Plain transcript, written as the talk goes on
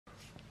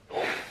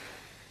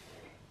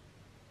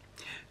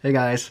Hey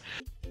guys.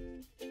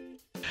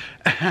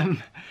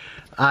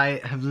 I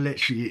have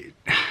literally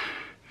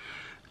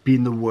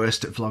been the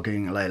worst at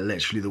vlogging, like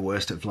literally the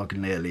worst at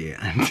vlogging lately,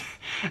 and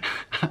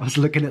I was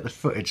looking at the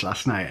footage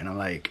last night and I'm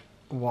like,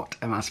 what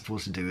am I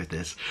supposed to do with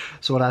this?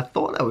 So what I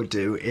thought I would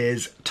do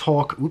is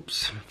talk,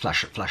 oops,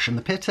 flash in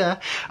the pit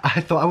there.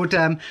 I thought I would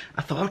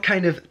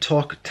kind of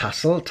talk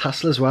tassel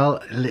as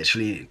well.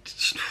 Literally,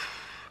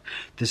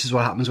 this is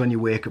what happens when you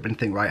wake up and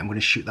think, right, I'm going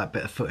to shoot that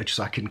bit of footage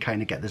so I can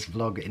kind of get this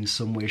vlog in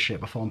some way,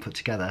 shape or form put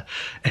together.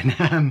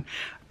 And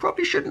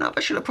probably shouldn't have.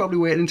 I should have probably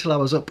waited until I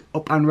was up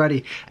and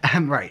ready.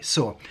 Right,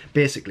 so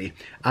basically,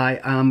 I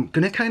am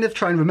going to kind of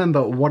try and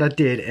remember what I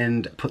did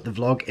and put the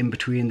vlog in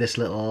between this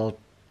little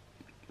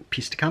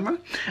piece to camera.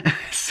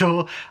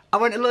 So I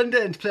went to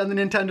London to play on the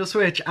Nintendo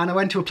Switch, and I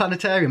went to a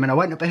planetarium, and I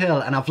went up a hill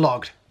and I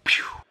vlogged.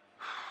 Pew.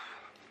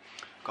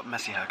 Got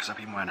messy hair because I've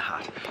been wearing a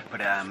hat.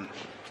 But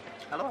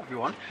hello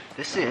everyone,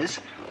 this is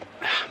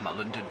my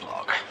London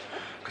vlog,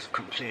 because I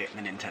couldn't play it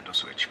in the Nintendo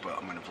Switch, but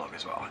I'm going to vlog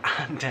as well.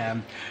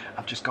 And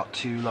I've just got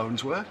to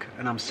Lauren's work,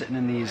 and I'm sitting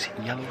in these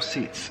yellow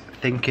seats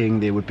thinking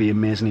they would be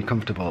amazingly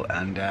comfortable,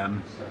 and they're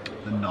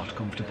not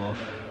comfortable.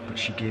 But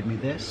she gave me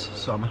this,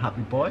 so I'm a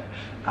happy boy.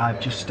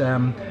 I've just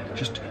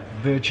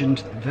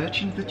virgined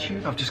the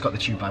tube. I've just got the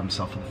tube by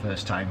myself for the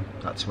first time.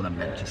 That's what I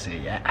meant to say,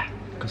 yeah.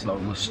 Because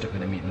Lauren was stuck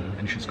in a meeting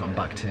and she's gone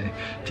back to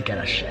get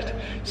her shit.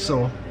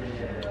 So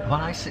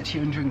while I sit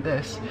here and drink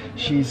this,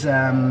 she's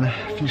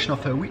finishing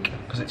off her week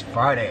because it's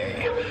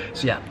Friday.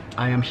 So yeah,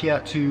 I am here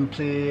to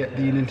play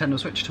the Nintendo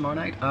Switch tomorrow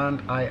night,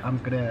 and I am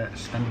gonna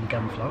spend a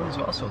weekend with Lauren as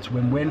well. So it's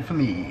win-win for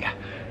me.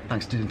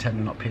 Thanks to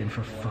Nintendo not paying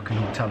for a fucking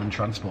hotel and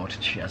transport.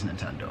 She has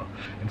Nintendo.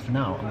 And for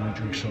now, I'm gonna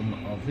drink some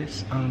of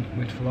this and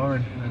wait for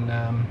Lauren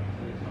and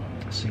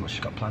see what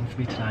she's got planned for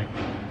me tonight.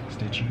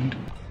 Stay tuned.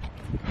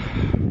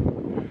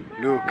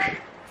 Look,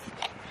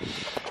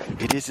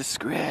 it is a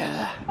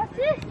squirrel. What's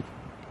this?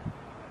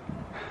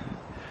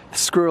 The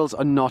squirrels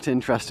are not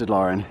interested,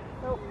 Lauren.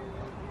 Nope.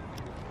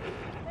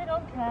 They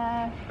don't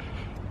care.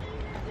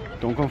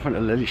 Don't go in front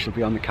of Lily, she'll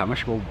be on the camera,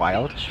 she'll go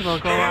wild. She will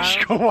go wild.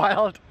 She'll go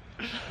wild.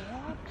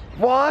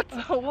 What?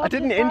 I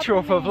did an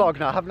intro for a vlog.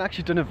 Now I haven't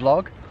actually done a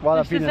vlog while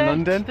I've been in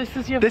London. This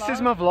is your This vlog?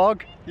 is my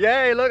vlog.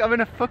 Yay, look, I'm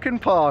in a fucking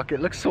park. It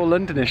looks so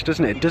Londonish,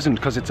 doesn't it? It doesn't,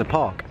 because it's a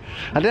park.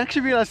 I didn't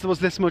actually realise there was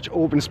this much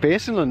open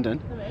space in London.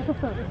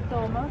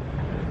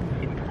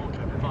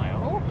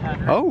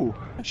 Oh,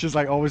 she's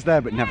like always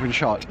there but never in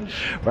shot.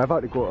 We're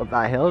about to go up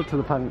that hill to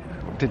the pan.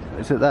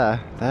 Is it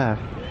there? There.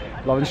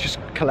 Lauren's just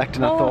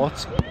collecting her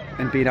thoughts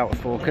and being out of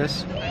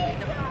focus.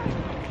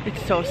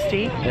 It's so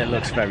steep. It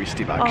looks very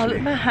steep actually. Oh,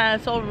 look, my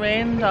hair's all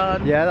rained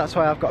on. Yeah, that's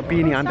why I've got a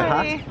beanie and a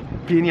hat.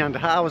 Beanie and a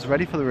hat, I was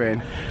ready for the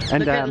rain.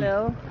 And look at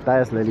Lil.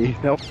 There's Lily.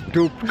 Nope,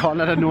 can't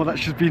let her know that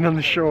she's been on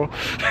the show.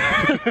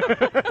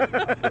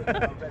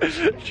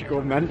 She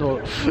go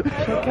mental.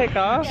 She'll kick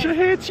off. She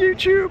hates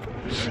YouTube.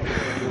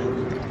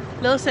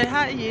 Lil, say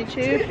hi to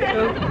YouTube.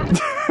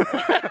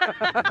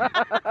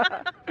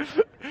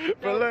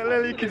 But look,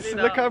 Lily, you can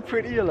look how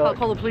pretty you look. I'll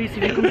call the police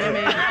if you come near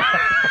me.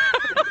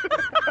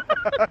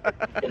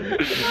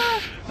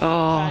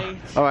 Oh, right.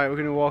 Alright, we're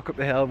going to walk up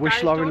the hill. Wish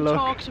Guys, Lauren don't luck.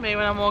 talk to me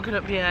when I'm walking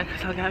up here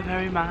because I'll get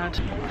very mad.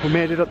 We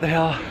made it up the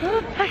hill.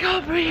 I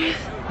can't breathe.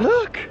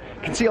 Look,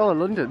 you can see all of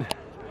London.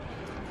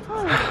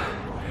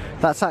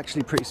 That's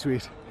actually pretty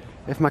sweet.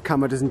 If my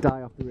camera doesn't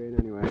die off the rain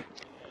anyway.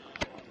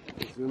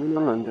 Zooming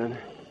on London.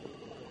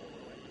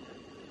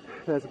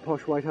 There's a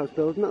posh White House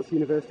building, that's the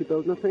university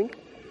building I think.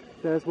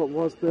 There's what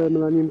was the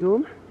Millennium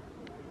Dome.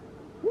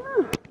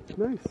 Yeah, it's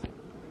nice.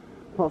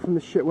 Apart from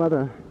the shit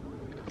weather.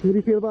 How do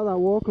you feel about that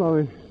walk,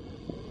 Lauren?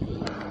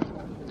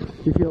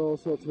 Do you feel all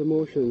sorts of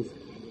emotions?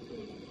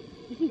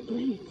 This is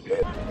great.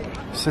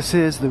 So this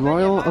is the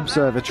Royal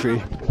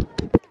Observatory.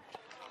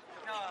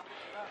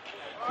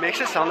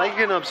 Makes it sound like you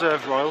can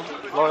observe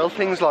royal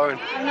things, Lauren.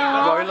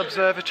 No. Royal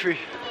Observatory.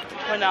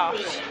 We're not.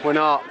 We're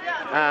not.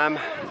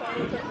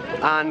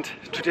 And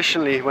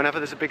traditionally, whenever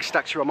there's a big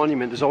statue or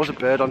monument, there's always a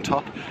bird on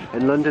top.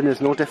 In London is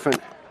no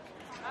different.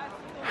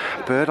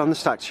 Bird on the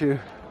statue.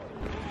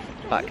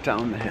 Back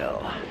down the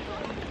hill.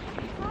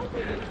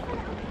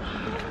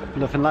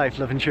 Loving life,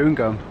 loving chewing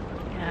gum.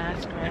 Yeah,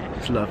 it's great.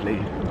 It's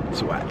lovely.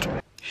 It's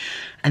wet.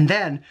 And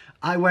then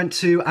I went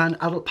to an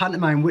adult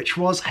pantomime, which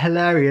was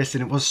hilarious,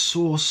 and it was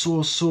so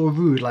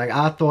rude. Like,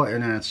 I thought,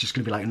 it's just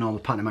gonna be like a normal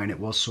pantomime. It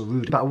was so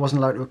rude, but I wasn't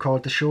allowed to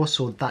record the show,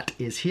 so that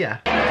is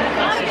here.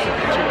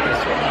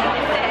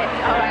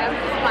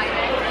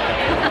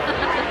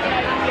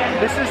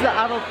 This is the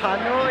adult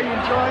panto. Are you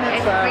enjoying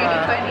it, Sarah? It's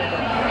really funny.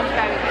 It's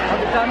very good. Are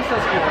the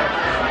dancers good?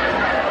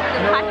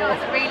 The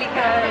panel's really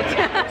good.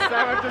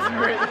 Sarah doesn't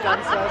rate the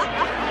dancers.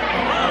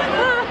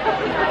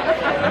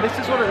 And this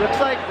is what it looks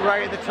like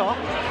right at the top.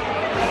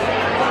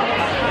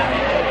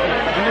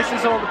 And this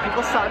is all the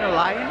people sat in a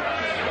line.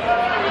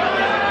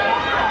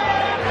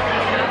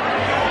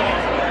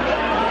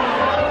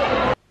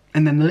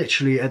 And then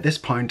literally at this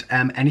point,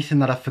 anything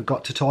that I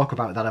forgot to talk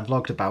about that I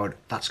vlogged about,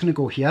 that's gonna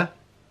go here.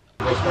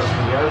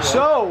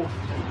 So,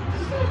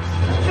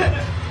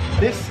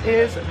 This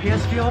is a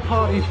PSVR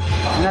party,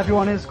 and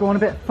everyone is going a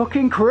bit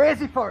fucking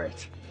crazy for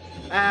it.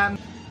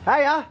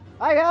 Hiya!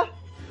 Hiya!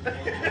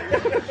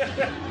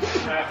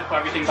 There's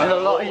a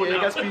lot of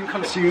Jaegers being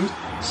consumed,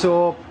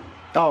 so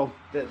oh,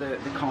 the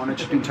carnage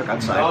has been took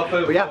outside.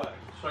 But yeah,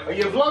 Are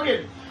you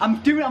vlogging? I'm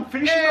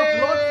finishing my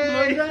vlog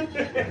from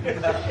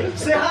London.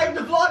 Say hi to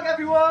the vlog,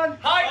 everyone!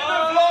 Hi to the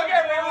vlog,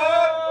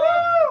 everyone!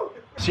 Woo!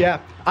 So yeah,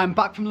 I'm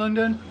back from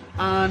London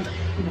and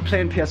we're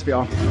playing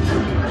PSVR.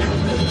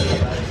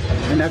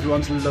 And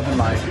everyone's loving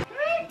life.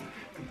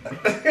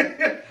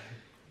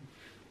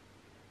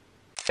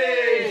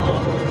 Hey!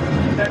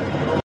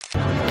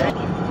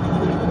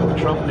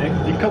 Trump, Nick.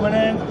 You coming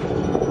in?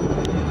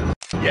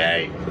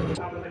 Yay!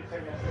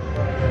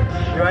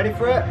 You ready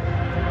for it?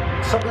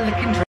 Stop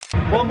licking.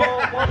 One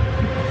more.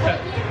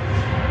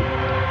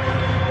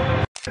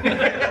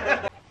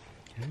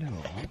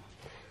 Hello.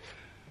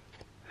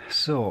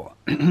 So,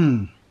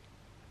 oh,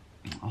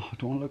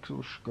 don't look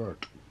so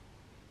scared.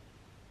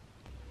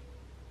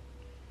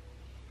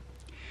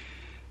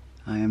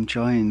 I am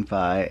joined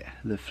by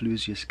the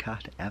flooziest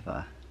cat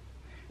ever.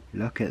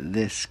 Look at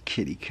this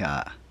kitty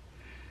cat.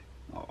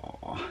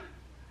 Oh,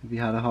 have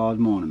you had a hard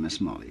morning, Miss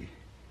Molly?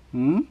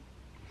 Hmm?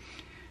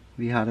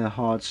 Have you had a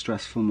hard,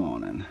 stressful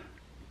morning?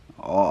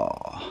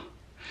 Oh,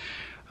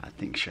 I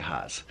think she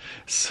has.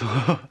 So,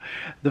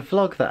 the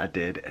vlog that I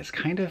did has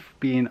kind of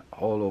been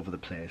all over the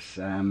place.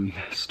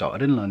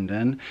 Started in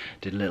London,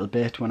 did a little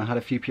bit when I had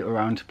a few people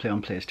around to play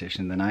on PlayStation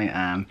in the night,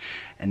 and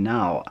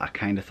now I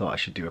kind of thought I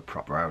should do a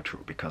proper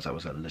outro because I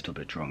was a little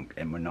bit drunk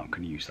and we're not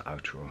going to use the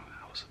outro.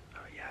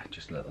 Yeah,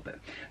 just a little bit.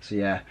 So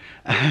yeah,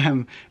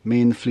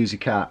 me and the floozy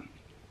cat,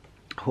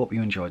 hope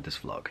you enjoyed this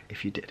vlog.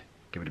 If you did,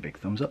 give it a big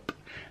thumbs up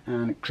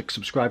and click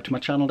subscribe to my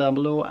channel down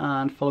below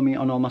and follow me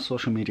on all my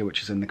social media,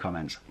 which is in the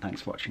comments.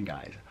 Thanks for watching,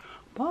 guys.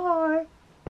 Bye.